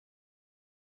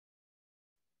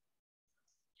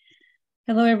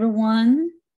Hello,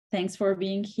 everyone. Thanks for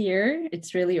being here.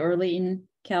 It's really early in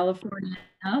California.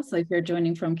 So if you're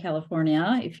joining from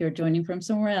California, if you're joining from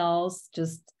somewhere else,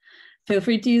 just feel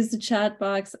free to use the chat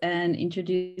box and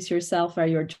introduce yourself where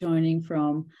you're joining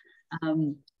from.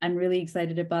 I'm really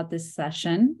excited about this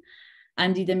session.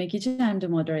 I'm Didem Ekici. I'm the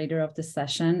moderator of the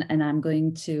session, and I'm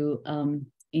going to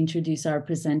introduce our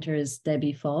presenters,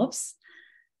 Debbie Fobbs.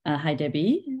 Hi,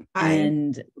 Debbie. Hi.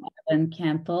 And Evan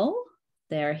Campbell.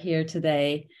 They are here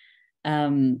today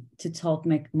to talk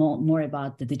more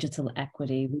about the digital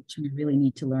equity, which we really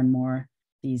need to learn more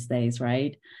these days,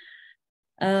 right?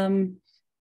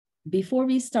 Before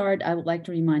we start, I would like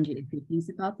to remind you a few things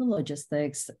about the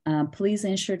logistics. Please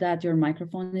ensure that your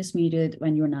microphone is muted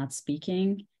when you're not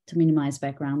speaking to minimize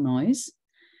background noise.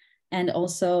 And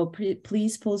also,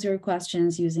 please pose your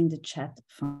questions using the chat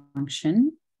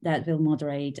function that will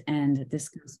moderate and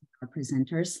discuss with our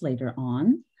presenters later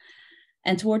on.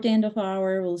 And toward the end of our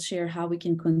hour, we'll share how we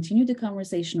can continue the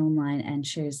conversation online and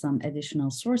share some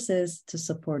additional sources to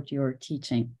support your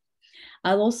teaching.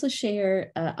 I'll also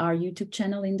share our YouTube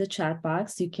channel in the chat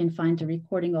box. You can find the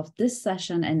recording of this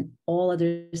session and all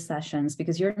other sessions,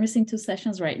 because you're missing 2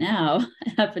 sessions right now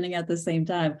happening at the same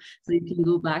time. So you can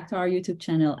go back to our YouTube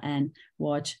channel and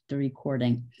watch the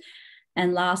recording.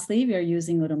 And lastly, we are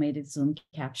using automated Zoom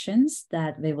captions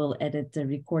that we will edit the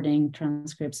recording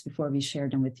transcripts before we share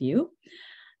them with you.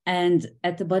 And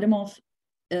at the bottom of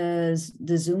the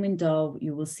Zoom window,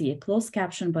 you will see a closed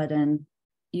caption button,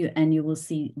 and you will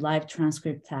see live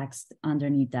transcript text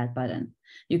underneath that button.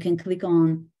 You can click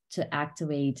on to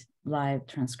activate live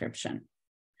transcription.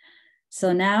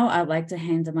 So now I'd like to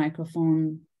hand the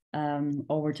microphone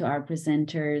over to our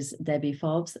presenters, Debbie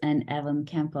Fobbs and Evan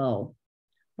Campbell.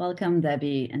 Welcome,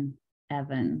 Debbie and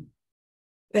Evan.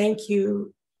 Thank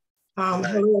you.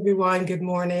 Hello, everyone. Good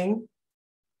morning.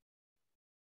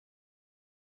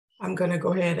 I'm going to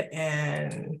go ahead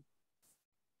and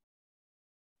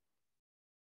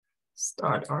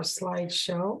start our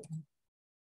slideshow.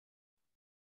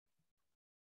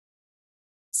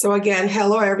 So again,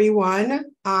 hello, everyone.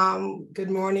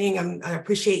 Good morning. I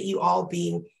appreciate you all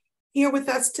being here with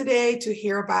us today to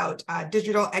hear about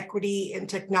digital equity and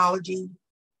technology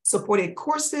supported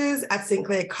courses at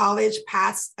Sinclair College,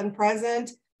 past and present,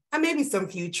 and maybe some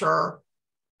future.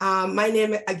 My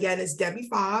name, again, is Debbie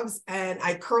Fobbs, and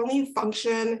I currently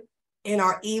function in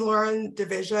our eLearn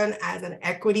division as an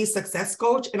equity success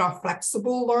coach in our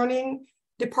flexible learning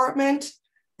department.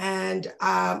 And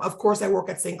of course, I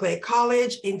work at Sinclair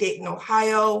College in Dayton,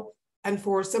 Ohio. And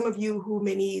for some of you who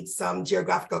may need some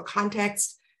geographical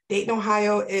context, Dayton,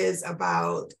 Ohio is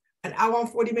about an hour and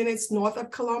 40 minutes north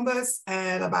of Columbus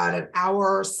and about an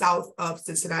hour south of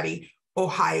Cincinnati,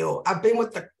 Ohio. I've been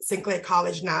with the Sinclair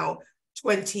College now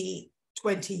 20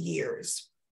 years.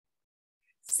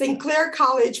 Sinclair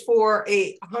College for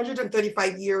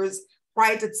 135 years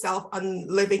prides itself on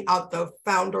living out the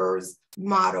founder's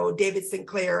motto, David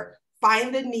Sinclair,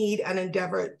 find the need and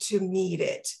endeavor to meet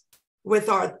it, with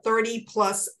our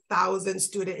 30,000+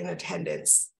 students in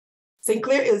attendance.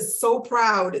 Sinclair is so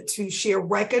proud to share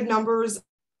record numbers of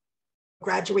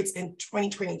graduates in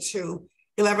 2022,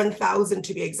 11,000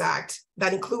 to be exact.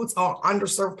 That includes our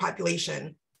underserved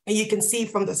population. And you can see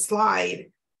from the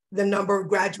slide, the number of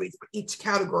graduates for each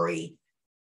category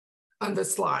on the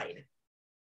slide.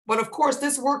 But of course,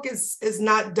 this work is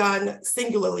not done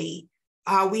singularly.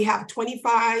 We have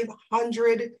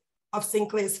 2,500 of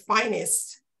Sinclair's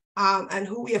finest and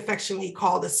who we affectionately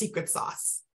call the secret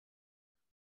sauce.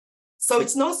 So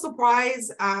it's no surprise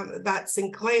that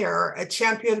Sinclair, a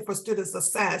champion for student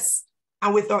success,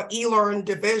 and with our eLearn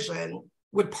division,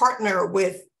 would partner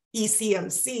with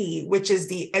ECMC, which is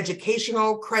the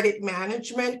Educational Credit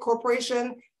Management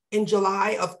Corporation, in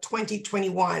July of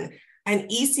 2021. And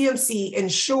ECMC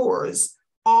ensures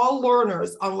all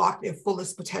learners unlock their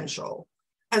fullest potential.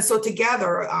 And so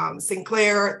together,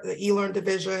 Sinclair, the eLearn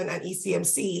division, and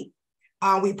ECMC,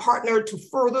 we partnered to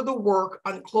further the work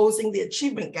on closing the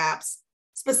achievement gaps,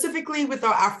 specifically with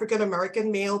our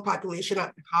African-American male population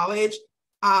at the college,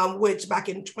 which back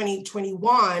in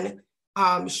 2021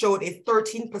 showed a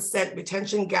 13%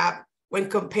 retention gap when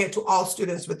compared to all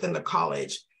students within the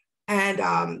college.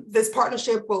 And this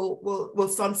partnership will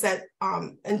sunset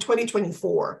in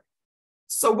 2024.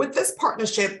 So with this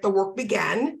partnership, the work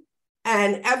began.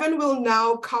 And Evan will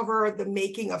now cover the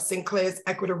making of Sinclair's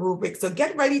Equity Rubric. So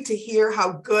get ready to hear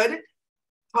how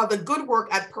the good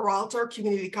work at Peralta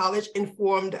Community College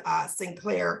informed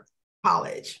Sinclair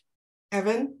College.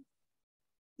 Evan?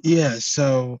 Yeah,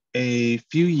 so a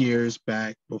few years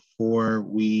back, before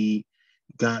we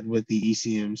got with the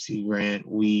ECMC grant,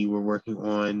 we were working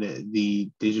on the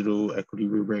Digital Equity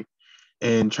Rubric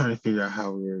and trying to figure out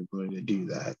how we were going to do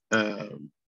that.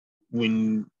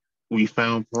 When we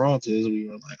found Peralta's, we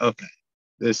were like, okay,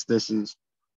 this is,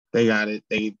 they got it.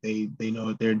 They know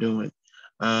what they're doing.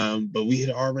 But we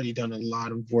had already done a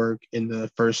lot of work in the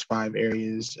first 5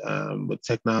 areas with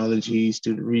technology,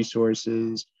 student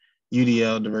resources,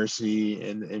 UDL diversity,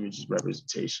 and the images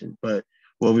representation. But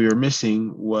what we were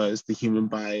missing was the human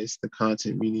bias, the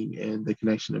content meaning, and the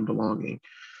connection and belonging.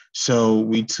 So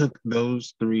we took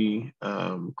those 3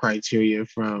 criteria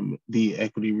from the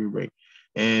equity rubric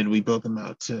and we built them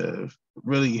out to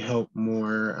really help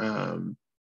more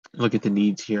look at the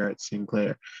needs here at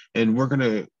Sinclair. And we're going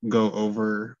to go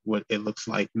over what it looks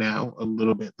like now a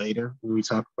little bit later when we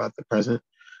talk about the present.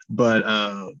 But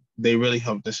they really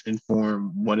helped us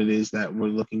inform what it is that we're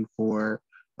looking for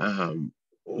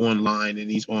online in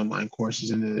these online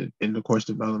courses in the course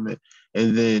development.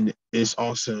 And then this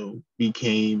also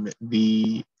became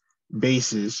the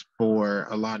basis for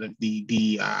a lot of the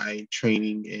DEI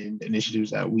training and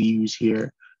initiatives that we use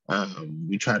here.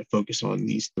 We try to focus on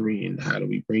these 3 and how do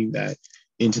we bring that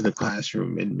into the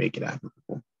classroom and make it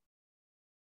applicable.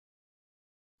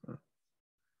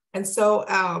 And so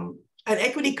an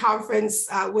equity conference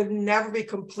would never be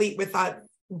complete without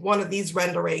one of these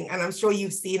rendering. And I'm sure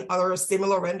you've seen other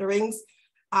similar renderings.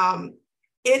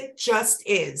 It just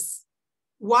is.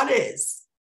 What is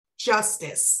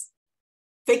justice?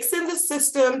 Fixing the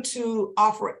system to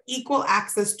offer equal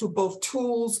access to both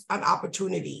tools and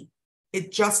opportunity.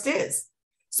 It just is.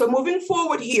 So moving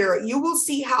forward here, you will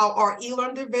see how our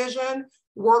eLearn division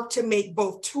worked to make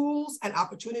both tools and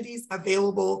opportunities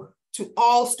available to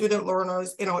all student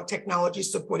learners in our technology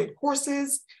supported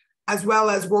courses, as well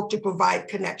as work to provide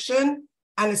connection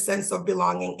and a sense of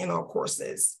belonging in our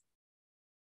courses.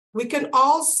 We can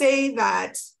all say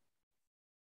that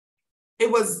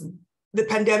the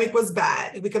pandemic was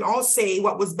bad. We can all say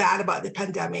what was bad about the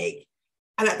pandemic.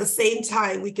 And at the same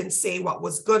time, we can say what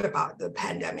was good about the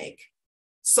pandemic.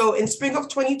 So in spring of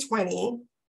 2020,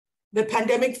 the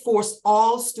pandemic forced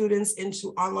all students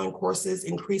into online courses,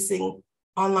 increasing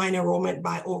online enrollment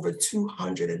by over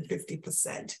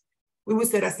 250%. We would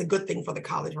say that's a good thing for the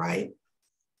college, right?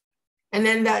 And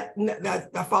then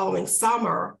the following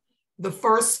summer, the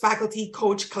first faculty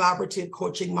coach collaborative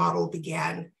coaching model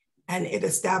began, and it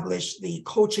established the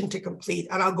coaching to complete.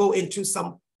 And I'll go into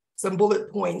some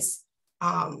bullet points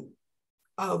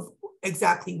of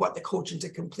exactly what the coaching to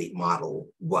complete model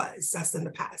was. That's in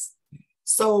the past.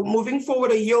 So moving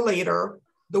forward a year later,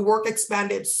 the work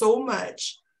expanded so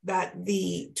much that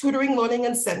the Tutoring, Learning,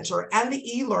 and Center and the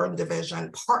eLearn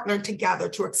division partnered together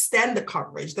to extend the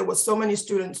coverage. There were so many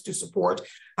students to support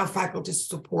and faculty to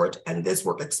support, and this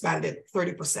work expanded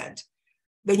 30%.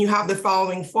 Then you have the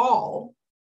following fall,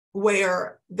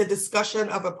 where the discussion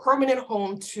of a permanent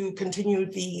home to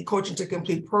continue the Coaching to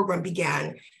Complete program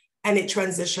began, and it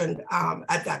transitioned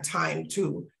at that time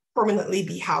to permanently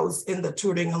be housed in the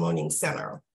Tutoring and Learning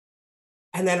Center.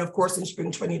 And then, of course, in spring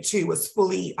 22 was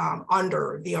fully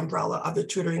under the umbrella of the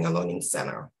Tutoring and Learning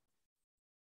Center.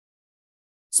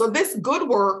 So this good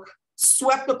work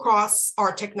swept across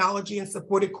our technology and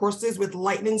supported courses with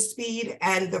lightning speed,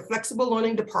 and the flexible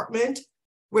learning department,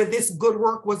 where this good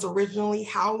work was originally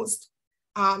housed,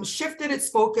 shifted its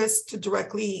focus to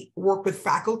directly work with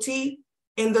faculty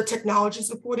in the technology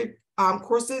supported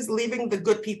courses, leaving the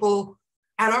good people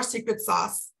and our secret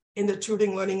sauce in the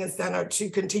Tutoring, Learning, and Center to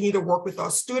continue to work with our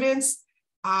students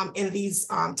in these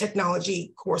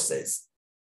technology courses.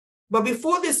 But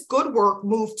before this good work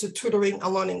moved to Tutoring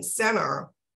and Learning Center,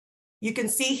 you can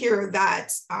see here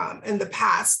that in the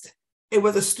past, it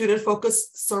was a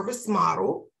student-focused service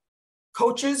model.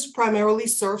 Coaches primarily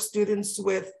serve students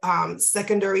with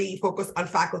secondary focus on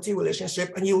faculty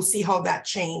relationship, and you'll see how that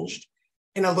changed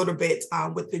in a little bit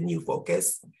with the new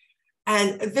focus.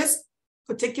 And this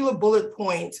particular bullet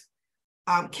point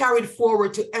carried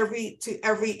forward to every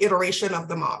iteration of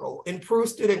the model: improve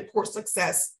student course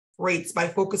success rates by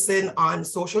focusing on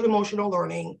social emotional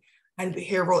learning and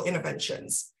behavioral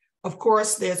interventions. Of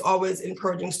course, there's always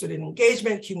encouraging student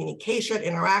engagement, communication,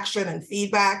 interaction, and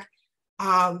feedback.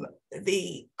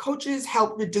 The coaches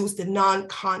help reduce the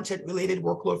non-content related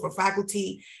workload for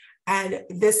faculty, and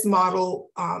this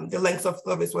model, the length of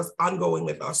service was ongoing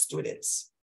with our students.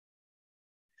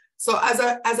 So as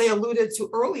I alluded to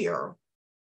earlier,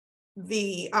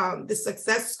 the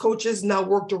success coaches now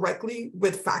work directly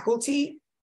with faculty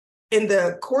in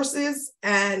the courses,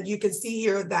 and you can see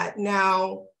here that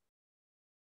now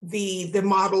the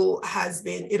model has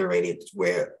been iterated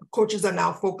where coaches are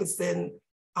now focusing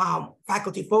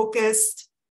faculty focused,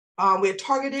 we're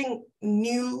targeting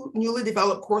newly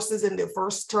developed courses in the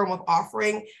first term of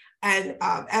offering. And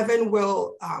Evan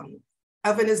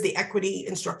is the equity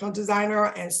instructional designer.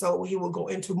 And so he will go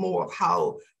into more of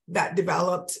how that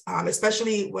developed,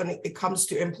 especially when it comes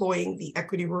to employing the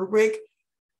equity rubric.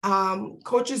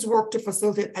 Coaches work to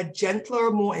facilitate a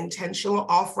gentler, more intentional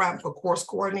off-ramp for course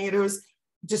coordinators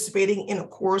participating in a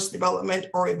course development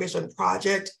or a vision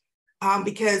project.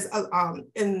 Because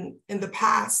in the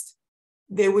past,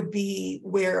 there would be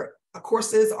where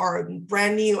courses are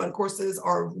brand new and courses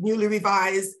are newly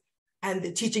revised, and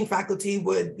the teaching faculty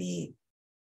would be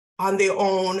on their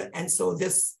own. And so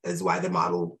this is why the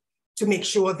model, to make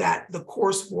sure that the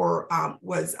course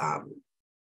was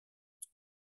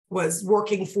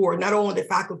working for not only the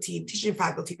faculty, teaching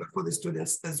faculty, but for the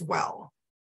students as well.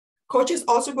 Coaches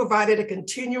also provided a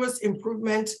continuous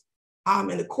improvement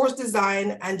in the course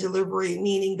design and delivery,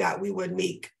 meaning that we would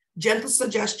make gentle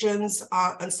suggestions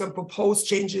and some proposed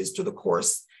changes to the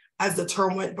course as the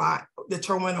term went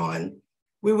on.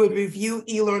 We would review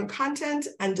e-learn content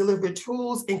and deliver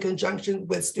tools in conjunction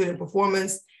with student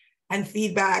performance and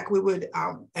feedback. We would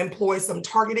employ some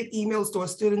targeted emails to our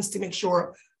students to make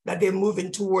sure that they're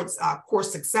moving towards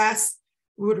course success.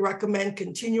 We would recommend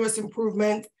continuous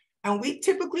improvement. And we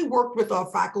typically worked with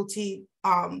our faculty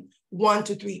 1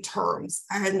 to 3 terms.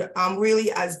 And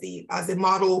really, as the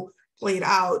model played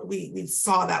out, we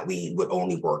saw that we would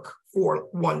only work for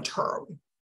 1 term.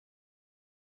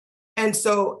 And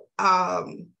so,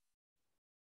 and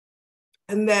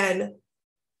then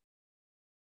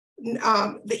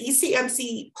the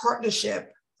ECMC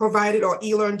partnership provided our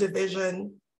eLearn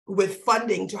division with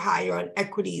funding to hire an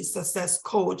equity success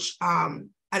coach. And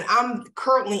I'm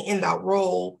currently in that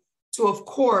role to, of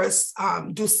course,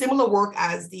 do similar work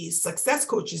as the success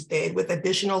coaches did, with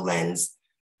additional lens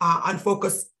on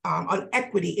focus on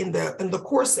equity in the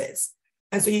courses.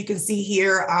 And so you can see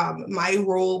here, my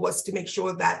role was to make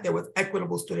sure that there was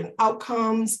equitable student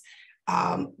outcomes,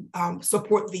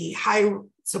 support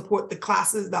the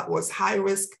classes that was high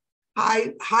risk,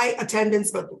 high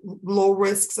attendance, but low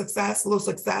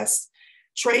success,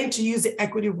 train to use the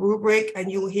equity rubric.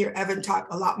 And you'll hear Evan talk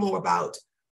a lot more about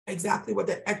exactly what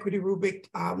the equity rubric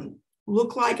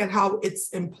look like and how it's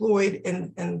employed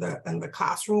in the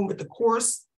classroom with the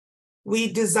course.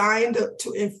 We designed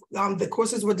the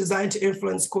courses were designed to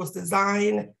influence course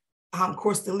design,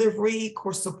 course delivery,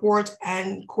 course support,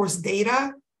 and course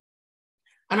data.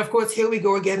 And of course, here we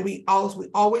go again. We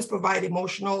always provide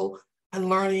emotional and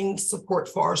learning support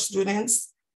for our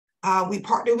students. We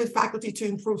partner with faculty to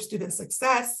improve student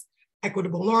success,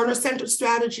 equitable learner-centered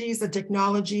strategies and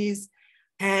technologies.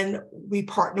 And we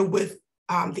partner with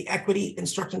the equity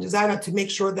instruction designer to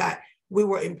make sure that we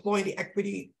were employing the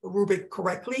equity rubric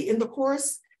correctly in the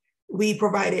course. We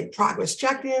provided progress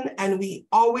check-in, and we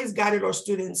always guided our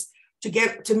students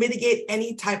to mitigate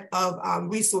any type of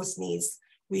resource needs.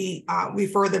 We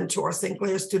refer them to our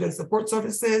Sinclair student support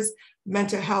services,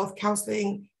 mental health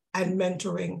counseling, and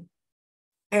mentoring.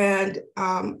 And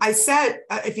I said,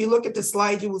 if you look at the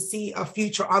slide, you will see a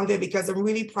future on there, because I'm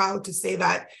really proud to say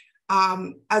that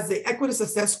as the equity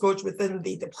success coach within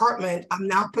the department, I'm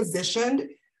now positioned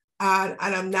and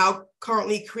I'm now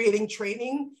currently creating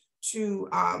training to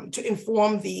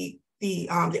inform the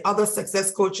other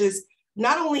success coaches,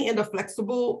 not only in the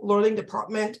flexible learning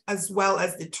department, as well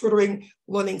as the tutoring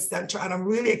learning center. And I'm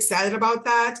really excited about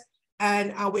that.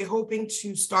 And we're hoping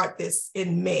to start this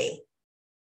in May.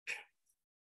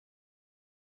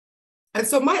 And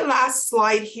so my last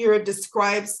slide here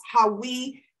describes how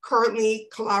we currently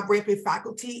collaborate with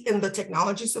faculty in the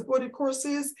technology supported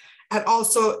courses, and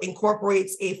also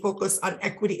incorporates a focus on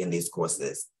equity in these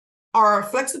courses. Our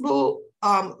flexible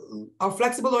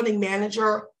learning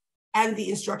manager and the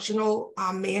instructional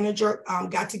manager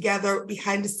got together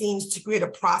behind the scenes to create a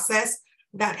process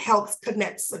that helps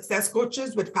connect success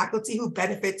coaches with faculty who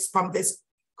benefits from this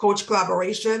coach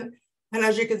collaboration. And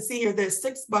as you can see here, there's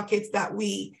 6 buckets that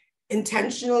we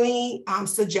intentionally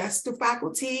suggest to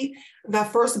faculty. The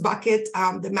first bucket,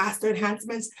 the master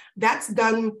enhancements, that's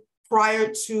done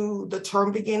prior to the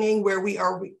term beginning, where we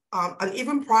are, and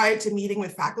even prior to meeting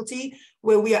with faculty,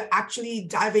 where we are actually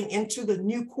diving into the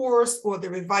new course or the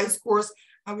revised course,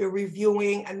 and we're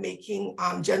reviewing and making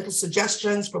gentle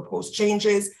suggestions, proposed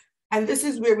changes. And this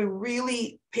is where we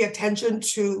really pay attention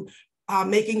to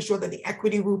making sure that the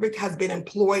equity rubric has been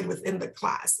employed within the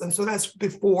class. And so that's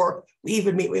before we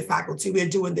even meet with faculty. We're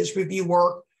doing this review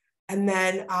work And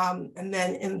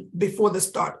then before the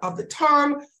start of the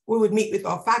term, we would meet with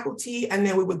our faculty, and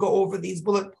then we would go over these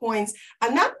bullet points.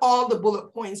 And not all the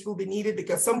bullet points will be needed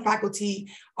because some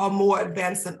faculty are more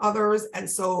advanced than others. And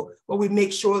so we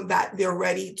make sure that they're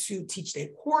ready to teach their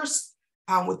course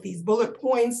with these bullet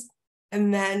points.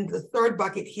 And then the third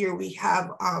bucket here, we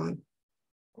have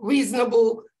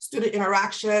reasonable student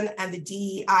interaction, and the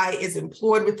DEI is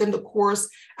employed within the course.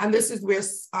 And this is where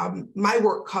my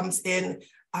work comes in.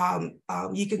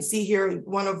 You can see here,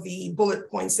 one of the bullet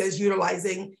points says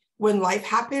utilizing when life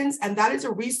happens. And that is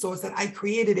a resource that I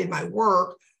created in my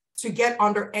work to get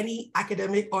under any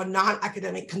academic or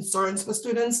non-academic concerns for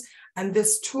students. And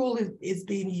this tool is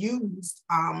being used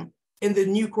in the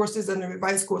new courses and the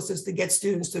revised courses to get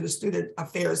students to the student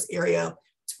affairs area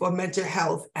for mental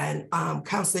health and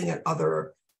counseling and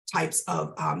other types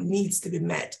of needs to be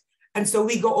met. And so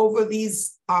we go over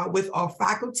these with our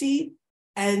faculty,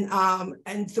 and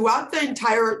throughout the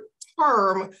entire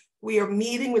term, we are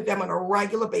meeting with them on a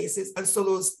regular basis. And so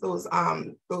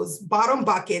those bottom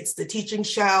buckets, the teaching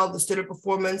shell, the student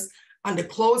performance, and the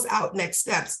closeout next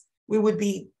steps, we would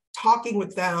be talking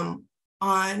with them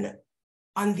on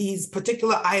these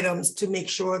particular items to make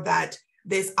sure that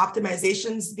there's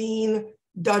optimizations being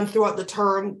done throughout the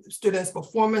term, students'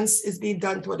 performance is being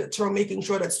done throughout the term, making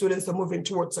sure that students are moving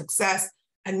towards success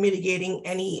and mitigating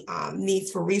any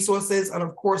needs for resources. And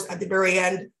of course, at the very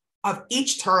end of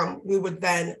each term, we would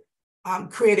then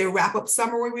create a wrap-up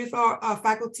summary with our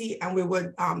faculty, and we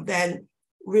would then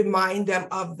remind them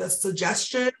of the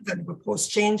suggestions and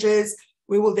proposed changes.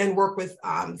 We will then work with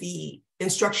the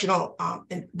instructional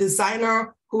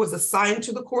designer who was assigned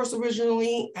to the course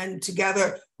originally, and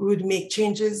together we would make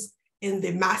changes in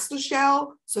the master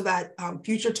shell so that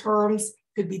future terms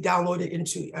could be downloaded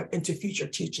into future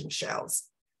teaching shells.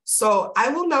 So I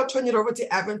will now turn it over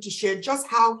to Evan to share just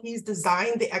how he's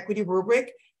designed the equity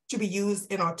rubric to be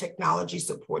used in our technology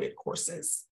supported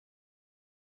courses.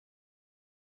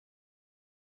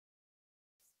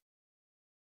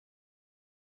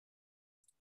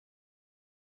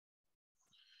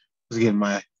 I was getting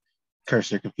my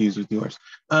cursor confused with yours.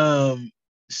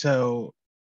 So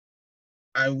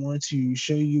I want to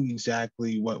show you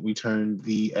exactly what we turned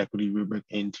the equity rubric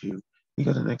into. Can you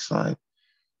go to the next slide?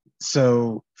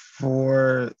 So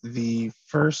for the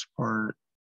first part,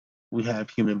 we have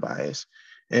human bias.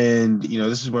 And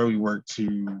this is where we work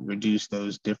to reduce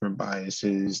those different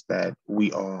biases that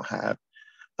we all have.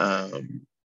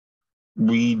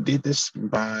 We did this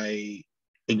by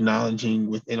acknowledging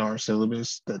within our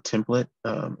syllabus the template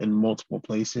in multiple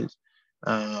places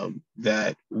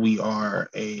that we are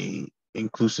a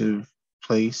inclusive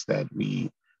place, that we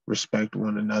respect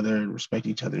one another and respect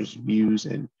each other's views,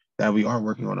 and that we are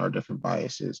working on our different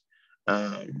biases.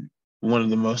 One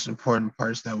of the most important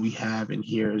parts that we have in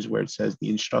here is where it says the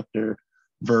instructor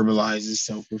verbalizes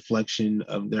self-reflection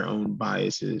of their own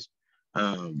biases.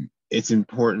 It's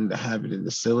important to have it in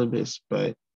the syllabus,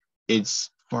 but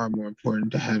it's far more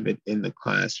important to have it in the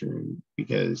classroom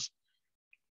because,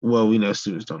 well, we know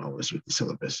students don't always read the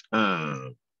syllabus,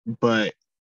 but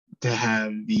to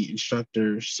have the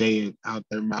instructor say it out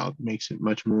their mouth makes it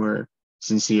much more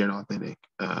sincere and authentic.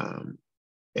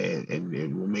 And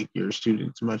it will make your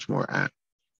students much more apt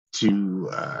to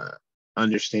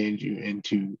understand you and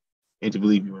to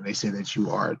believe you when they say that you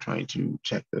are trying to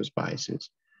check those biases.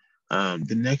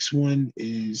 The next one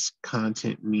is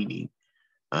content meaning.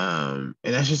 And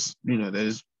that's just, that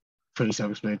is pretty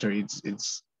self-explanatory.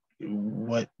 It's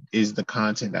what is the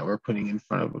content that we're putting in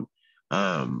front of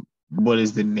them? What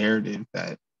is the narrative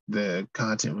that the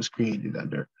content was created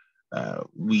under?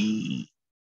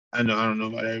 I don't know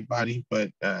about everybody, but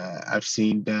I've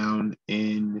seen down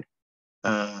in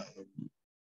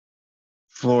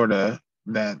Florida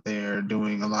that they're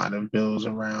doing a lot of bills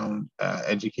around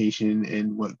education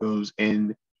and what goes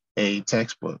in a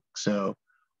textbook. So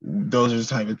those are the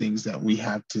type of things that we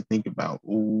have to think about.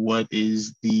 What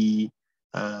is the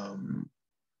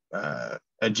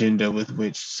agenda with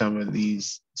which some of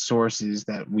these sources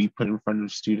that we put in front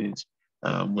of students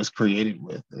was created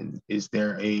with? And is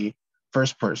there a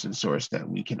first person source that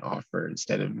we can offer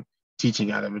instead of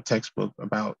teaching out of a textbook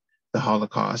about the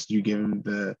Holocaust? You give them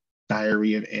the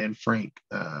Diary of Anne Frank,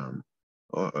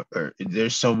 or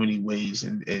there's so many ways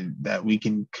and that we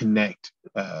can connect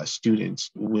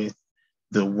students with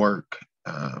the work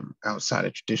outside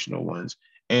of traditional ones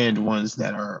and ones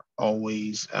that are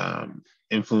always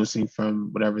influencing from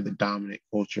whatever the dominant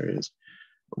culture is.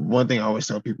 One thing I always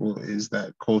tell people is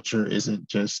that culture isn't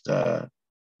just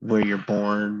where you're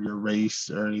born, your race,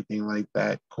 or anything like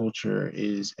that. Culture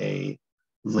is a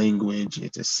language,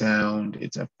 it's a sound,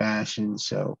 it's a fashion.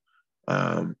 So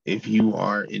If you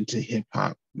are into hip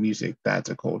hop music, that's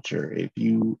a culture. If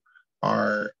you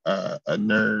are a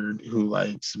nerd who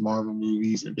likes Marvel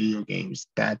movies and video games,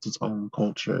 that's its own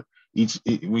culture. When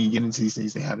you get into these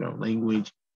things, they have their own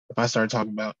language. If I start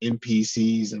talking about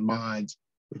NPCs and mods,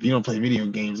 if you don't play video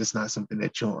games, it's not something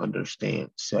that you'll understand.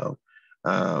 So,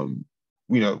 when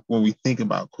we think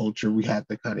about culture, we have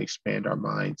to kind of expand our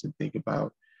minds and think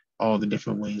about all the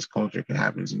different ways culture can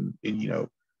happen. And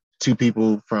two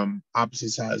people from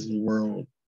opposite sides of the world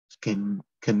can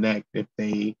connect if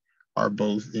they are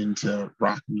both into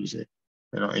rock music,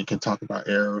 and can talk about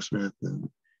Aerosmith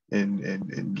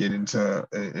and get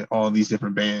into all these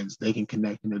different bands. They can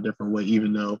connect in a different way,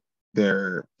 even though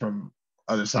they're from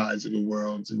other sides of the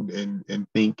world and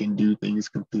think and do things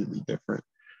completely different.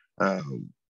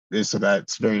 And so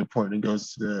that's very important. It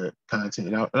goes to the content.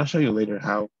 And I'll show you later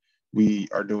how we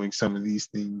are doing some of these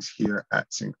things here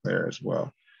at Sinclair as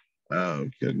well.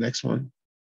 The next one.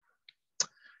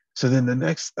 So then the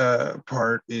next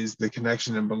part is the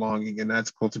connection and belonging, and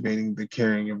that's cultivating the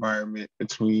caring environment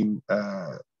between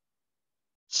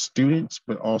students,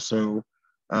 but also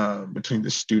between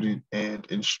the student and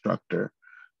instructor.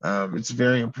 It's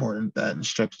very important that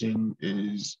instruction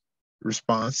is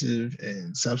responsive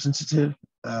and substantive.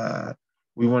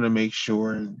 We want to make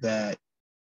sure that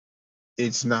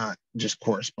it's not just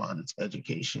correspondence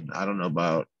education. I don't know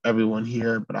about everyone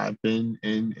here, but I've been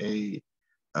in a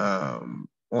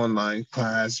online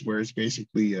class where it's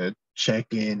basically a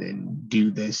check-in and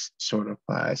do this sort of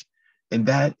class, and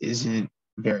that isn't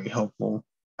very helpful.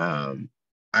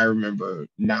 I remember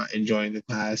not enjoying the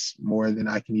class more than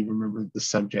I can even remember the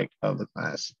subject of the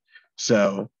class.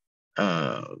 So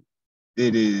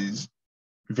it is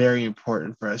very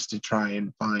important for us to try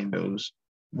and find those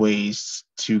ways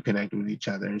to connect with each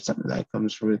other. And some of that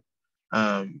comes with,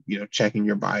 checking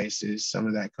your biases. Some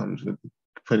of that comes with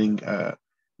putting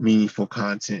meaningful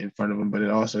content in front of them, but it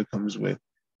also comes with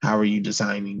how are you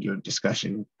designing your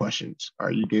discussion questions?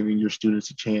 Are you giving your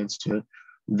students a chance to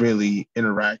really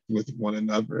interact with one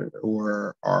another,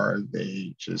 or are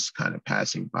they just kind of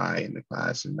passing by in the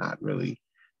class and not really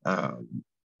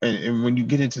and when you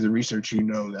get into the research, you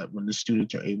know that when the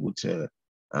students are able to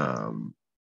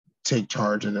take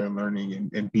charge of their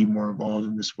learning and be more involved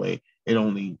in this way, it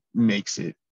only makes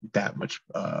it that much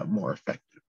more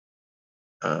effective.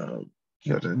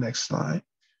 Go to the next slide.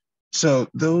 So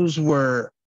that's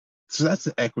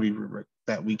the equity rubric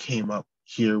that we came up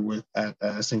here with at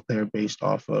Sinclair based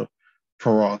off of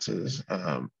Peralta's.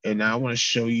 And now I want to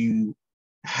show you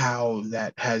how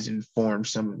that has informed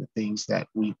some of the things that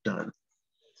we've done.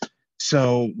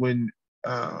 So when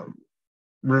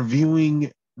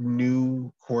reviewing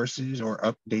new courses or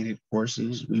updated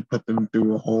courses, we put them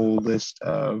through a whole list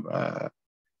of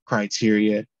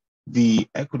criteria. The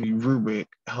equity rubric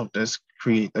helped us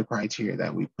create the criteria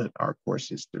that we put our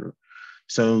courses through.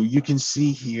 So you can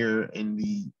see here in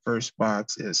the first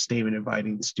box a statement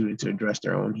inviting the student to address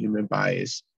their own human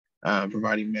bias,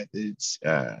 providing methods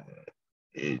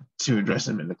to address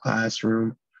them in the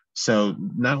classroom. So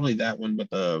not only that one, but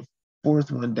the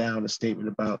fourth one down, a statement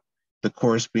about the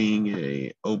course being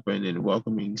an open and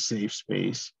welcoming safe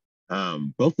space.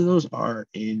 Both of those are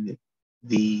in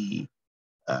the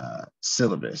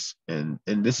syllabus. And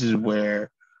this is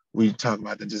where we talk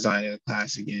about the design of the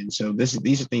class again. So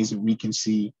these are things that we can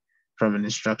see from an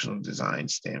instructional design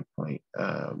standpoint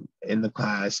in the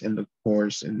class, in the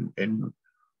course, and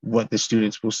what the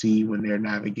students will see when they're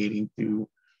navigating through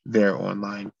their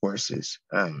online courses.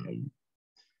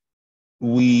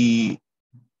 We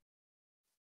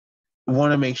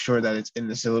want to make sure that it's in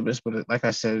the syllabus, but like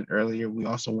I said earlier, we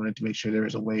also wanted to make sure there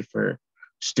was a way for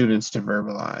students to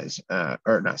verbalize,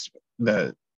 or not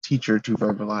the teacher to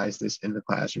verbalize this in the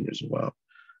classroom as well.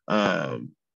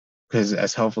 Because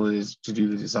as helpful it is to do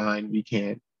the design, we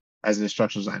can't, as an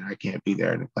instructional designer, I can't be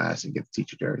there in the class and get the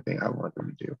teacher to do everything I want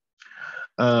them to do.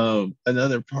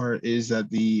 Another part is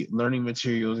that the learning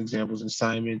materials, examples, and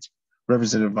assignments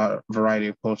represent a variety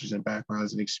of cultures and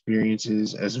backgrounds and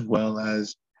experiences, as well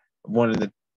as one of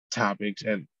the topics,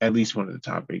 at least one of the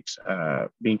topics,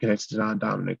 being connected to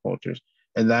non-dominant cultures.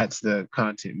 And that's the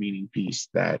content meaning piece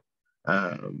that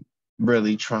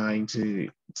really trying to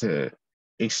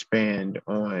expand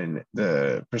on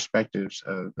the perspectives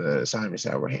of the assignments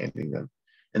that we're handing them.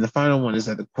 And the final one is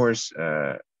that the course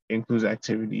includes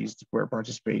activities where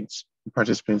participants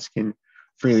can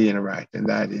freely interact, and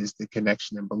that is the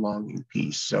connection and belonging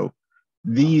piece. So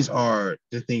these are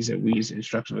the things that we as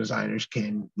instructional designers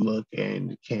can look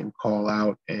and can call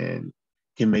out and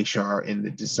can make sure are in the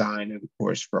design of the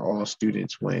course for all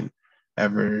students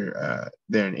whenever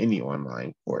they're in any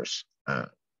online course.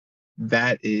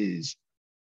 that is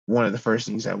one of the first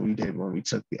things that we did when we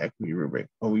took the equity rubric,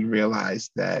 but we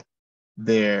realized that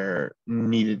there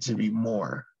needed to be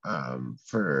more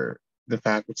for the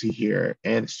faculty here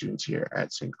and the students here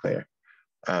at Sinclair.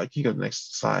 Can you go to the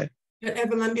next slide? And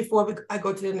Evelyn, before I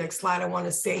go to the next slide, I want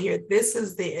to say here, this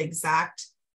is the exact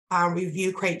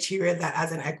review criteria that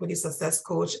as an equity success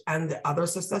coach and the other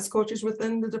success coaches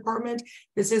within the department,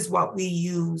 this is what we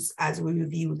use as we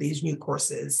review these new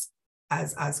courses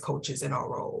as coaches in our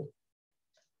role.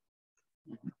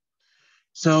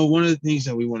 So one of the things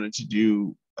that we wanted to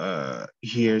do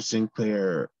here at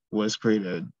Sinclair was create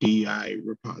a DEI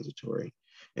repository.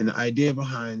 And the idea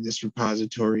behind this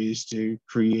repository is to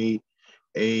create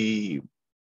a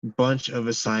bunch of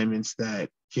assignments that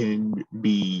can be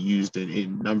used in a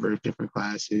number of different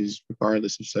classes,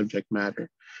 regardless of subject matter,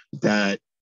 that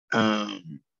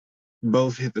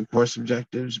both hit the course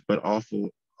objectives, but also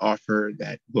offer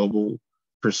that global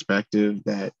perspective,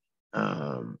 that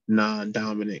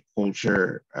non-dominant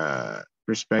culture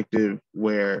perspective,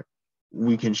 where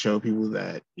we can show people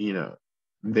that, you know,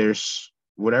 there's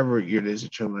whatever it is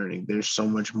that you're learning, there's so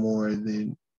much more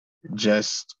than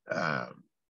just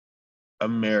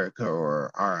America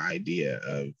or our idea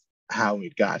of how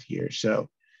it got here. So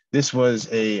this was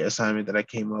a assignment that I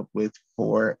came up with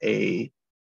for a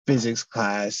physics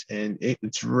class, and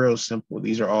it's real simple.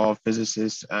 These are all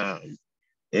physicists, and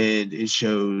it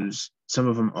shows some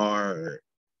of them are,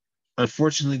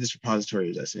 unfortunately, this repository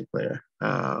is at Sinclair.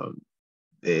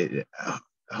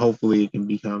 Hopefully it can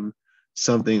become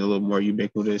something a little more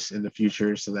ubiquitous in the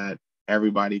future so that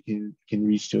everybody can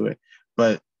reach to it.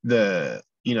 But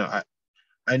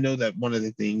I know that one of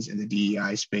the things in the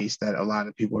DEI space that a lot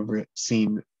of people have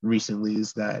seen recently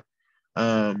is that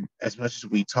as much as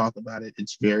we talk about it,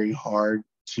 it's very hard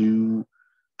to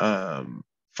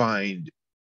find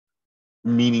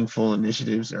meaningful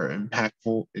initiatives or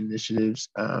impactful initiatives.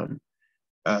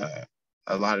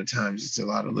 A lot of times it's a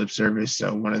lot of lip service.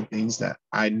 So one of the things that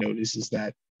I notice is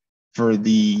that for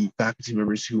the faculty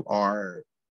members who are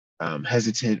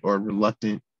hesitant or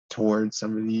reluctant towards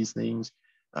some of these things,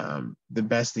 the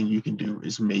best thing you can do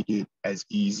is make it as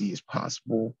easy as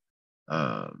possible,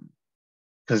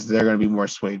 because they're going to be more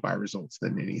swayed by results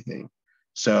than anything.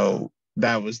 So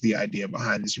that was the idea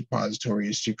behind this repository,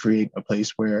 is to create a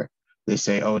place where they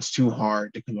say, oh, it's too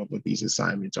hard to come up with these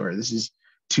assignments, or this is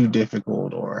too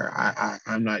difficult, or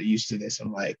I'm not used to this.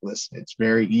 I'm like, listen, it's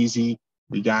very easy.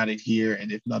 We got it here. And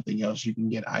if nothing else, you can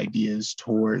get ideas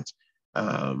towards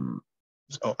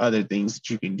other things that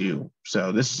you can do.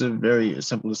 So this is a very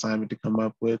simple assignment to come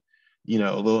up with, you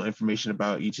know, a little information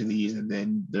about each of these. And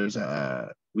then there's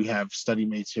we have study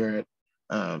mates here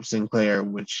at Sinclair,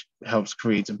 which helps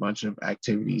create a bunch of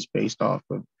activities based off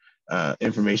of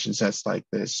information sets like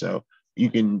this. So you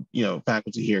can, you know,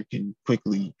 faculty here can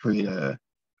quickly create a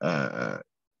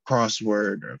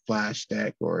crossword or flash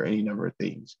deck or any number of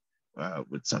things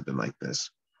with something like this.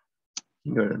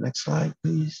 Can you go to the next slide,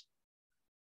 please?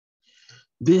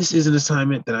 This is an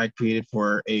assignment that I created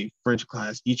for a French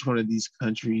class. Each one of these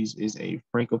countries is a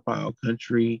Francophile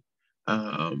country.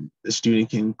 The student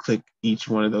can click each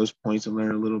one of those points and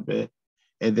learn a little bit,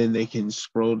 and then they can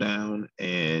scroll down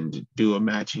and do a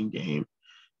matching game.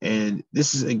 And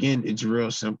this is, again, it's real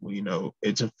simple. You know,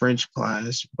 it's a French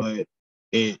class, but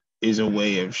it is a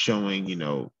way of showing, you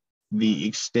know, the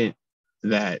extent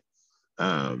that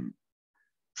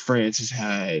France has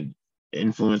had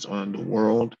influence on the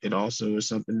world. It also is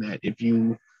something that if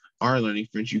you are learning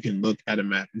French, you can look at a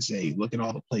map and say, look at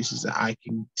all the places that I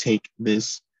can take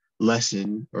this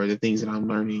lesson or the things that I'm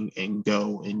learning and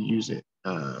go and use it,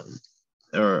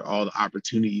 or all the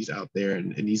opportunities out there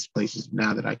in these places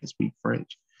now that I can speak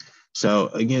French. So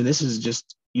again, this is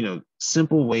just, you know,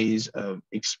 simple ways of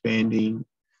expanding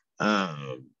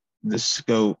the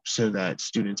scope so that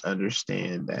students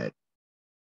understand that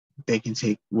they can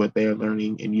take what they're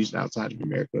learning and use it outside of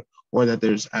America, or that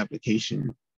there's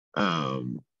application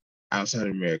outside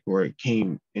of America, or it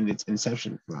came in its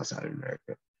inception from outside of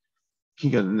America. Can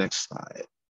you go to the next slide?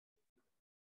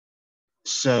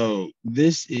 So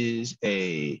this is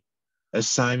a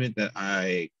assignment that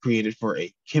I created for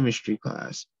a chemistry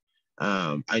class.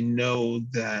 I know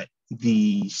that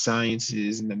the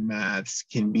sciences and the maths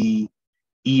can be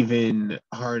even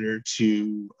harder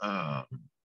to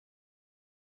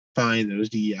find those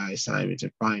DEI assignments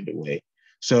and find a way.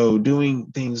 So doing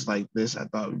things like this, I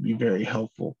thought would be very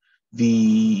helpful.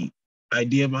 The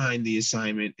idea behind the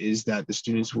assignment is that the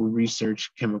students will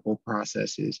research chemical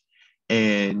processes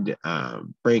and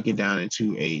break it down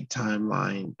into a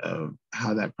timeline of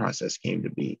how that process came to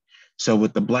be. So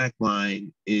with the black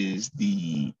line is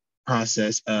the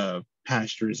process of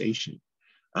pasteurization.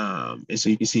 And so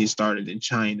you can see it started in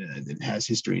China and then has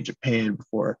history in Japan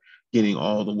before getting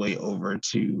all the way over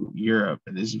to Europe.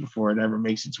 And this is before it ever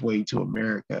makes its way to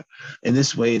America. And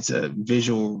this way, it's a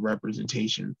visual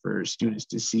representation for students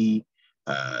to see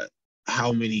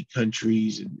how many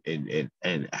countries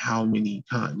and how many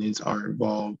continents are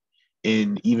involved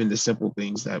in even the simple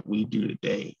things that we do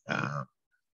today.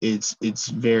 It's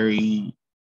very,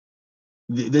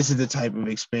 this is the type of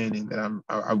expanding that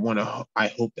I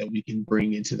hope that we can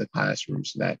bring into the classroom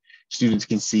so that students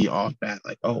can see off bat,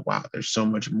 like, oh, wow, there's so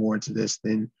much more to this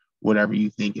than whatever you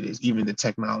think it is. Even the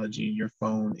technology in your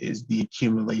phone is the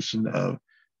accumulation of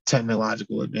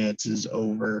technological advances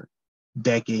over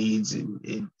decades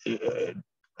and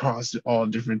across all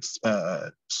different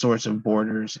sorts of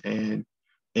borders and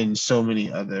in so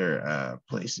many other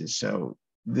places. So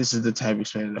this is the type of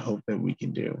expanding I hope that we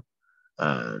can do.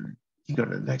 You go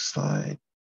to the next slide.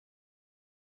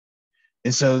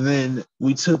 And so then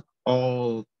we took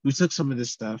some of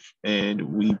this stuff and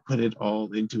we put it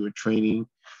all into a training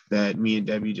that me and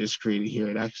Debbie just created here.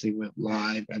 It actually went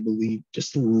live, I believe,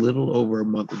 just a little over a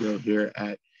month ago here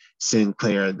at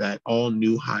Sinclair, that all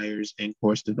new hires and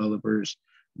course developers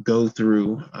go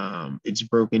through. It's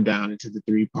broken down into the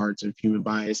 3 parts of human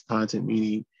bias, content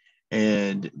meaning,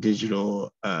 and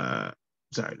digital, not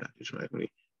digital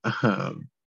equity,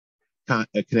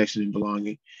 a connection and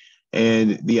belonging.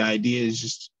 And the idea is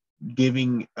just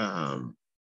giving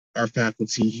our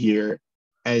faculty here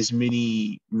as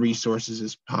many resources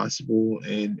as possible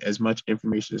and as much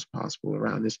information as possible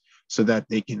around this so that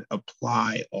they can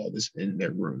apply all this in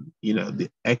their room. You know, the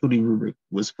equity rubric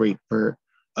was great for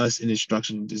us in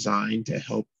instruction and design to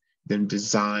help them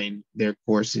design their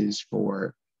courses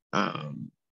for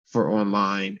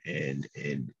online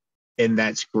and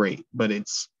that's great, but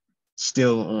it's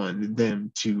still on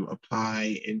them to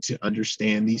apply and to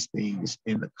understand these things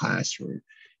in the classroom.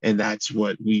 And that's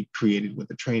what we created with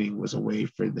the training, was a way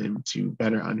for them to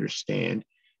better understand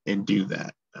and do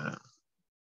that.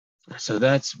 So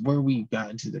that's where we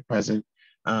got into the present.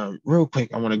 Real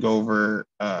quick, I want to go over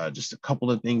just a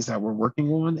couple of things that we're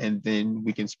working on, and then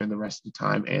we can spend the rest of the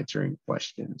time answering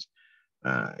questions.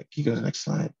 Can you go to the next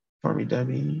slide for me,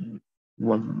 Debbie?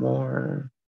 One more.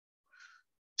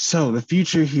 So the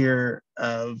future here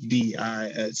of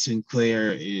DEI at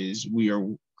Sinclair is we are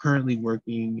currently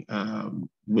working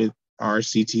with our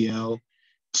CTL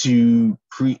to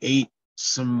create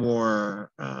some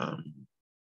more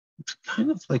kind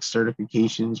of like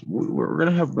certifications. We're going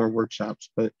to have more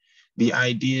workshops, but the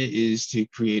idea is to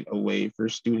create a way for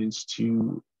students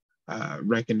to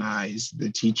recognize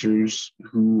the teachers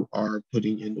who are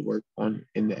putting in the work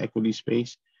in the equity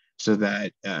space, so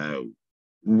that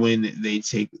when they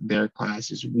take their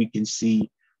classes, we can see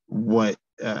what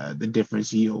the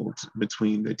difference yields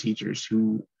between the teachers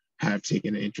who have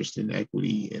taken an interest in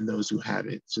equity and those who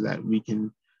haven't, so that we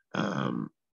can,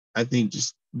 I think,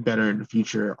 just better in the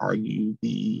future argue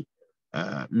the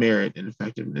merit and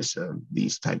effectiveness of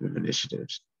these type of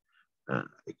initiatives.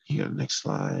 You go next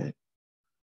slide.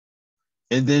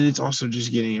 And then it's also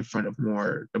just getting in front of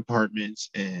more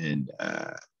departments and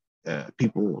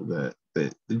people.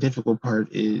 The difficult part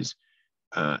is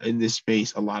in this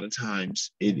space, a lot of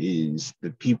times it is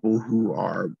the people who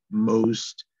are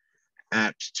most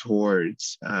apt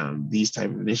towards these type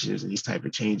of initiatives and these type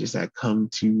of changes that come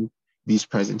to these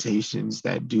presentations,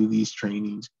 that do these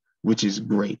trainings, which is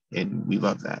great, and we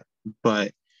love that.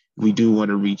 But we do want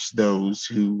to reach those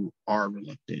who are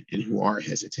reluctant and who are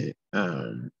hesitant.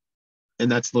 And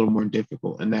that's a little more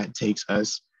difficult, and that takes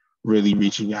us really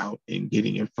reaching out and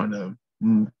getting in front of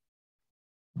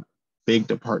big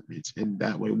departments, and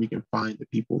that way we can find the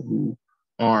people who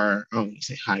are, I don't want to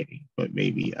say hiding, but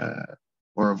maybe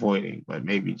or avoiding, but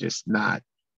maybe just not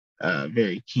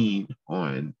very keen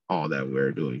on all that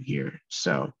we're doing here.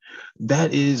 So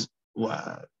that is,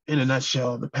 in a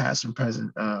nutshell, the past and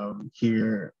present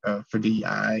here for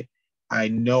DEI. I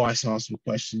know I saw some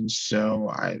questions, so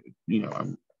I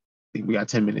think we got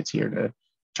 10 minutes here to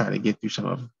try to get through some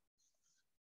of them.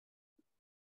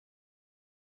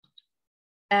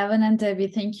 Evan and Debbie,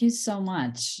 thank you so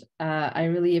much. I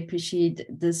really appreciate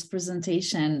this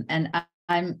presentation, and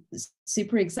I'm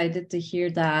super excited to hear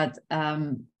that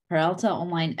Peralta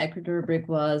Online Equity Rubric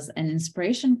was an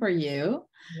inspiration for you.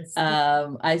 Yes.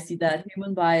 I see that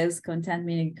human bias, content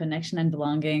meaning, connection, and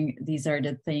belonging, these are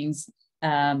the things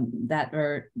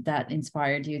that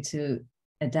inspired you to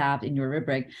adapt in your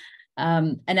rubric.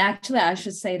 And actually, I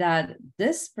should say that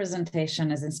this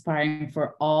presentation is inspiring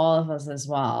for all of us as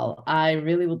well. I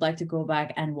really would like to go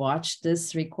back and watch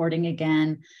this recording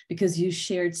again, because you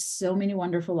shared so many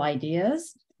wonderful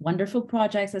ideas wonderful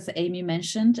projects, as Amy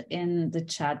mentioned in the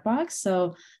chat box.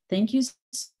 So thank you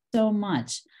so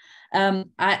much. I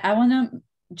want to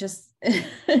just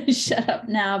shut up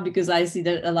now because I see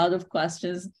that a lot of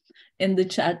questions in the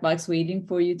chat box waiting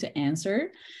for you to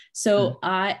answer. So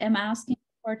I am asking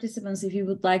participants if you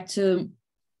would like to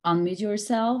unmute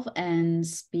yourself and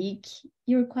speak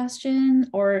your question,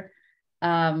 or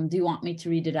do you want me to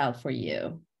read it out for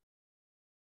you?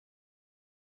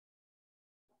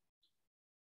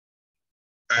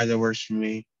 Either works for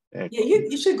me. Yeah,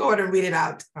 you should go ahead and read it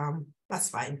out. That's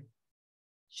fine.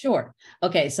 Sure.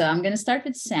 Okay, so I'm going to start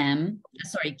with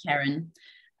Karen.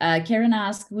 Karen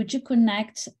asked, would you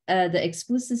connect the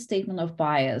explicit statement of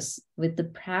bias with the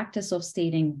practice of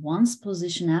stating one's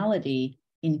positionality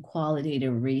in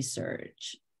qualitative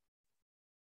research?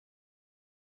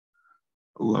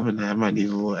 Ooh, I might need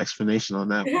a little explanation on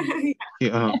that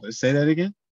one. Say that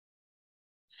again.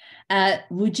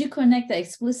 Would you connect the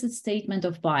explicit statement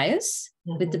of bias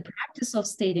with the practice of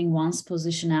stating one's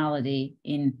positionality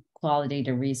in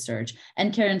qualitative research?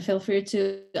 And Karen, feel free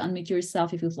to unmute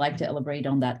yourself if you'd like to elaborate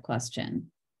on that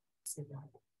question.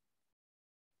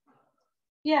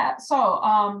 Yeah,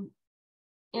 so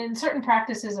in certain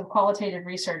practices of qualitative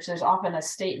research, there's often a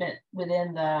statement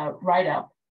within the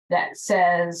write-up that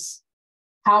says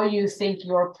how you think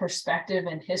your perspective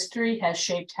and history has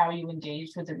shaped how you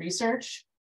engaged with the research.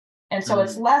 And so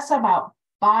it's less about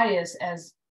bias,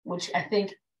 which I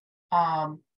think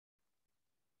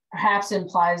perhaps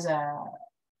implies a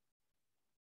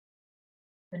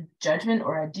judgment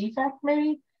or a defect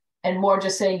maybe, and more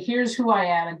just saying, here's who I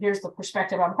am and here's the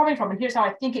perspective I'm coming from and here's how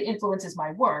I think it influences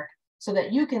my work, so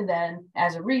that you can then,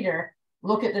 as a reader,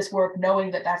 look at this work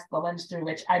knowing that that's the lens through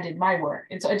which I did my work.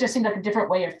 And so it just seemed like a different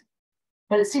way of,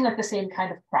 but it seemed like the same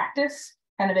kind of practice,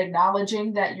 kind of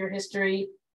acknowledging that your history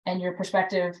and your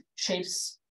perspective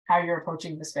shapes how you're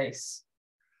approaching the space.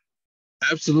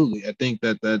 Absolutely. I think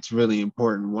that that's really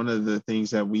important. One of the things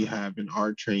that we have in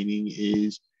our training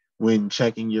is when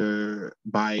checking your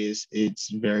bias,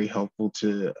 it's very helpful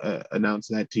to announce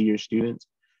that to your students.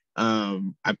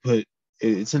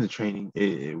 It's in the training.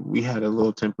 We had a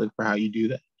little template for how you do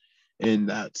that. And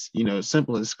that's,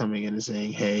 simple as coming in and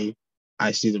saying, hey,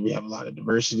 I see that we have a lot of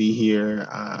diversity here.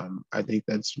 I think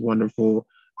that's wonderful.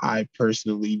 I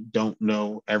personally don't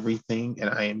know everything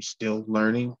and I am still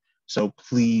learning. So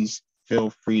please feel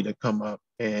free to come up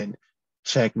and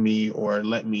check me or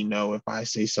let me know if I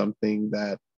say something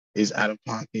that is out of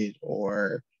pocket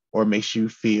or makes you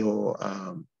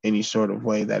feel any sort of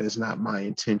way that is not my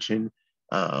intention.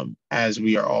 As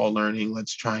we are all learning,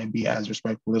 let's try and be as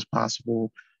respectful as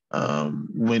possible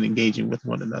when engaging with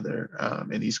one another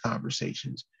in these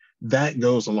conversations. That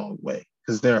goes a long way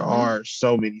because there are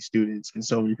so many students and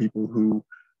so many people who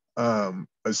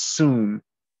assume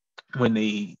when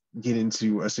they get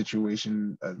into a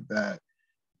situation that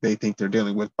they think they're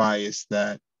dealing with bias,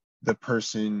 that the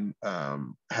person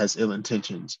has ill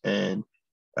intentions. And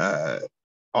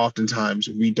oftentimes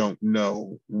we don't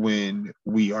know when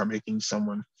we are making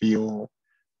someone feel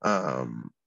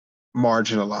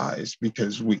marginalized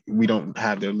because we don't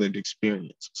have their lived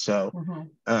experience. So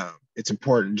it's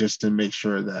important just to make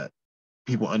sure that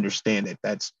people understand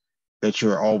that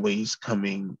you're always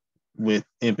coming with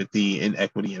empathy and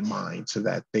equity in mind so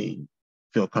that they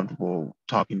feel comfortable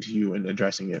talking to you and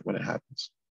addressing it when it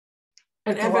happens.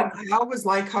 And Evan, I always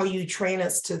like how you train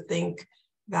us to think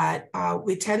that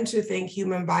we tend to think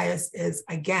human bias is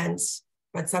against,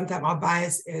 but sometimes our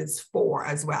bias is for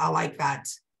as well. I like that.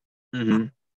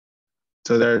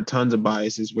 So there are tons of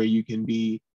biases where you can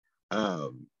be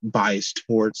biased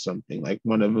towards something. Like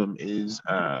one of them is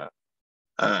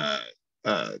the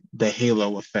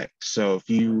halo effect. So if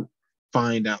you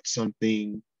find out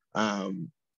something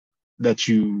that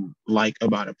you like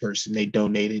about a person, they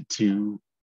donated to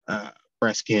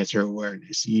breast cancer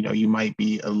awareness, you might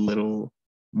be a little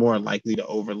more likely to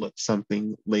overlook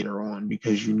something later on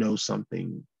because you know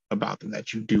something about them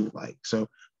that you do like. So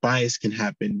bias can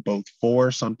happen both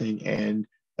for something and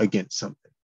against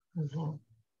something.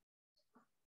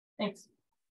 Thanks.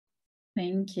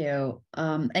 Thank you.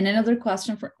 And another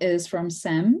question is from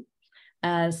Sam.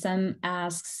 Sam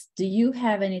asks, do you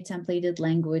have any templated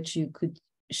language you could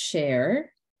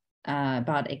share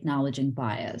about acknowledging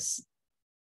bias?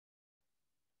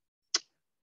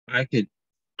 I could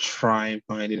try and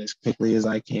find it as quickly as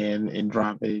I can and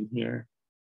drop it in here.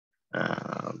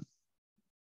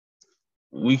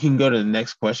 We can go to the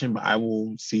next question, but I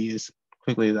will see as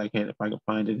quickly as I can if I can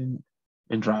find it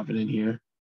and drop it in here.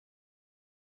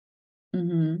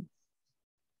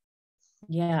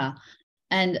 Yeah.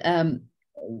 And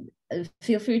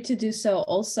feel free to do so.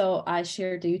 Also, I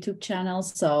shared the YouTube channel,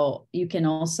 so you can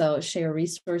also share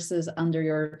resources under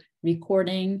your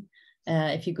recording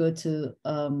if you go to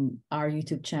our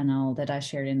YouTube channel that I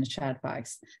shared in the chat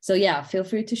box. So yeah, feel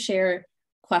free to share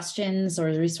questions or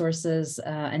resources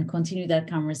and continue that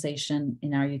conversation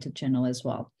in our YouTube channel as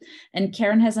well. And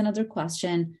Karen has another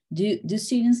question. Do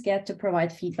students get to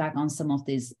provide feedback on some of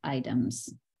these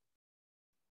items?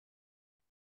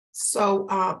 So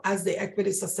as the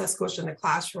equity success coach in the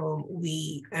classroom,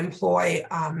 we employ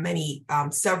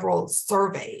several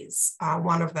surveys.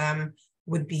 One of them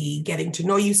would be getting to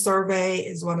know you survey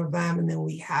is one of them. And then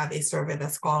we have a survey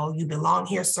that's called You Belong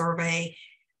Here survey.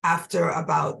 After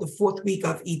about the 4th week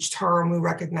of each term, we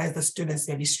recognize the students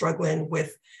may be struggling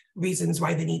with reasons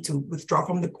why they need to withdraw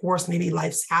from the course. Maybe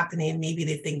life's happening. Maybe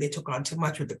they think they took on too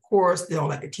much with the course. They don't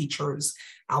like the teacher's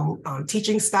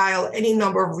teaching style, any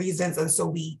number of reasons. And so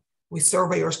we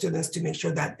survey our students to make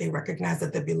sure that they recognize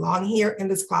that they belong here in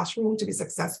this classroom to be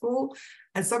successful.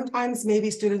 And sometimes maybe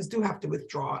students do have to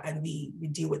withdraw, and we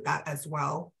deal with that as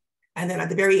well. And then at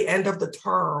the very end of the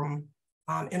term,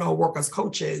 in our work as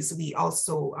coaches, we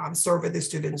also survey the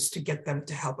students to get them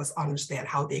to help us understand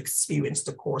how they experienced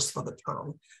the course for the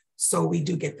term. So we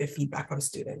do get the feedback from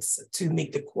students to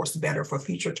make the course better for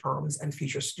future terms and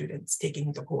future students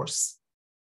taking the course.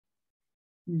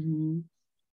 Mm-hmm.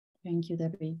 Thank you,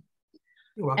 Debbie.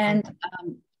 You're welcome.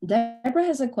 And Deborah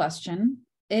has a question.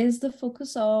 Is the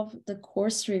focus of the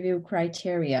course review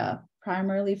criteria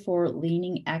primarily for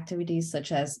learning activities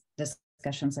such as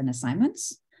discussions and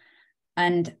assignments?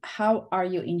 And how are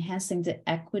you enhancing the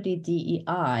equity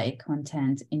DEI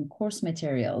content in course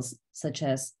materials such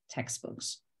as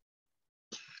textbooks?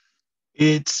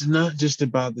 It's not just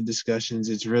about the discussions,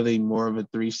 it's really more of a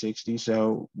 360.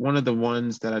 So one of the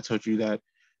ones that I told you that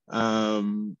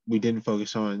we didn't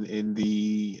focus on in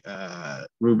the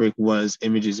rubric was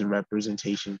images and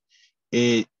representation.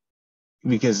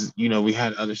 Because, you know, we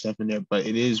had other stuff in there, but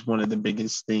it is one of the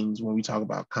biggest things when we talk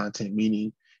about content,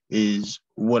 meaning is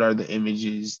what are the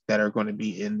images that are going to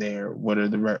be in there? What are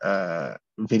the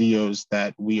videos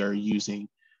that we are using?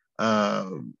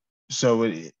 So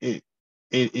it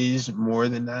is more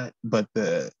than that, but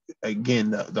the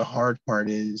hard part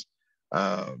is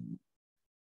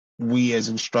we as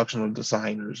instructional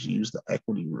designers use the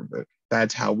equity rubric.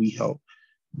 That's how we help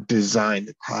design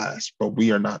the class, but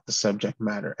we are not the subject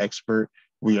matter expert.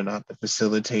 We are not the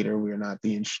facilitator. We are not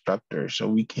the instructor. So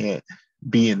we can't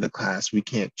be in the class. We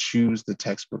can't choose the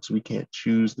textbooks. We can't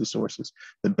choose the sources.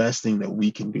 The best thing that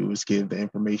we can do is give the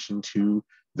information to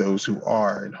those who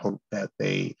are and hope that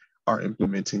they are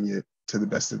implementing it to the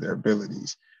best of their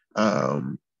abilities.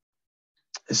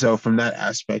 So from that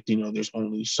aspect, you know, there's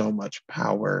only so much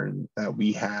power that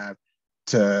we have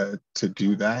to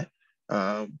do that.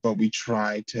 But we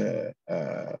try to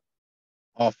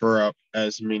offer up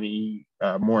as many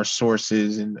more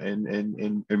sources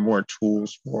and more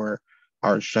tools for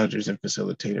our instructors and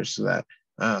facilitators so that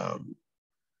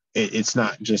it's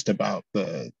not just about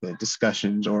the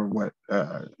discussions or what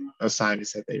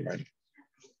assignments that they write.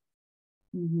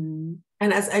 Mm-hmm.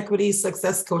 And as equity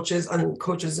success coaches and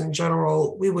coaches in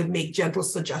general, we would make gentle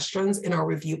suggestions in our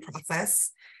review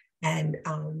process and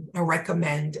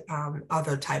recommend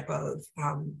other type of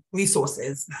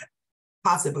resources that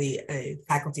possibly a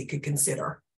faculty could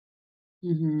consider.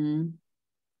 Mm-hmm.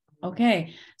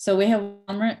 Okay, so we have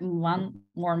one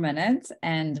more minute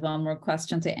and one more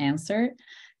question to answer.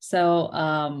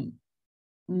 So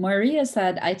Maria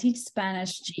said, I teach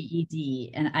Spanish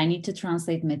GED and I need to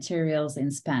translate materials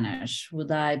in Spanish. Would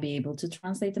I be able to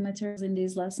translate the materials in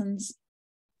these lessons?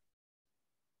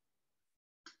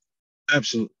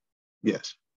 Absolutely,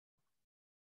 yes.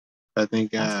 I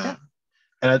think, and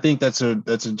I think that's a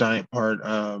giant part.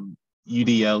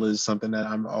 UDL is something that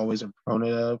I'm always a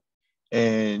proponent of.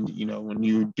 And, you know, when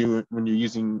you're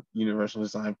using universal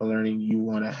design for learning, you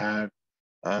want to have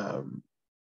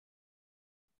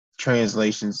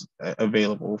translations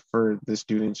available for the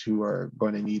students who are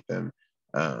going to need them,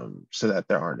 so that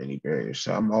there aren't any barriers.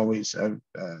 So I'm always a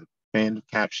fan of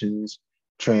captions,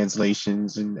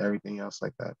 translations, and everything else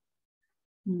like that.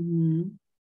 Mm-hmm.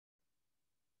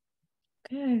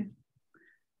 Okay.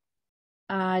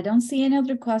 I don't see any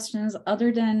other questions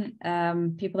other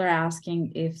than people are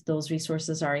asking if those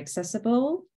resources are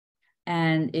accessible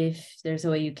and if there's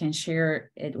a way you can share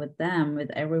it with them,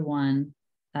 with everyone.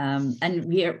 And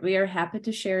we are happy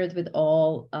to share it with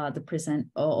all all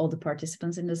the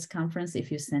participants in this conference if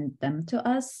you send them to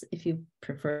us, if you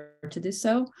prefer to do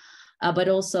so. But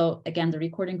also, again, the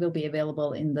recording will be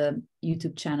available in the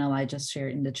YouTube channel I just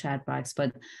shared in the chat box.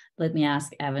 But let me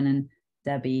ask Evan and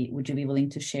Debbie, would you be willing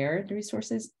to share the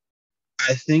resources?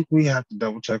 I think we have to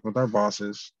double check with our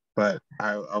bosses, but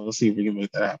I will see if we can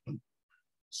make that happen.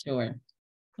 Sure,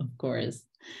 of course.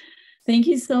 Thank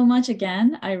you so much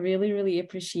again. I really, really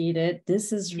appreciate it.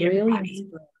 This is really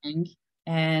inspiring.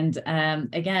 And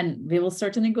again, we will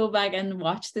certainly go back and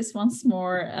watch this once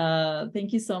more.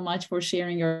 Thank you so much for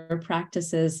sharing your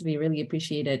practices. We really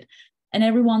appreciate it. And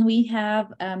everyone, we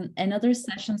have another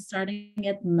session starting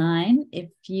at 9. If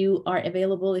you are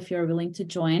available, if you're willing to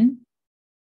join,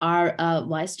 our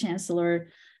Vice Chancellor,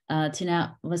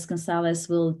 Tina Vasconcelos,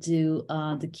 will do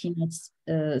the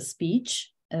keynote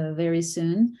speech very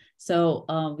soon.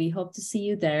 So we hope to see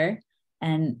you there.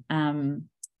 And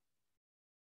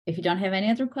if you don't have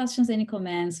any other questions, any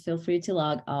comments, feel free to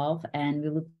log off, and we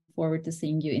look forward to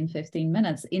seeing you in 15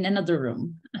 minutes in another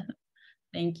room.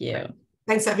 Thank you.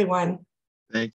 Thanks, everyone. Thank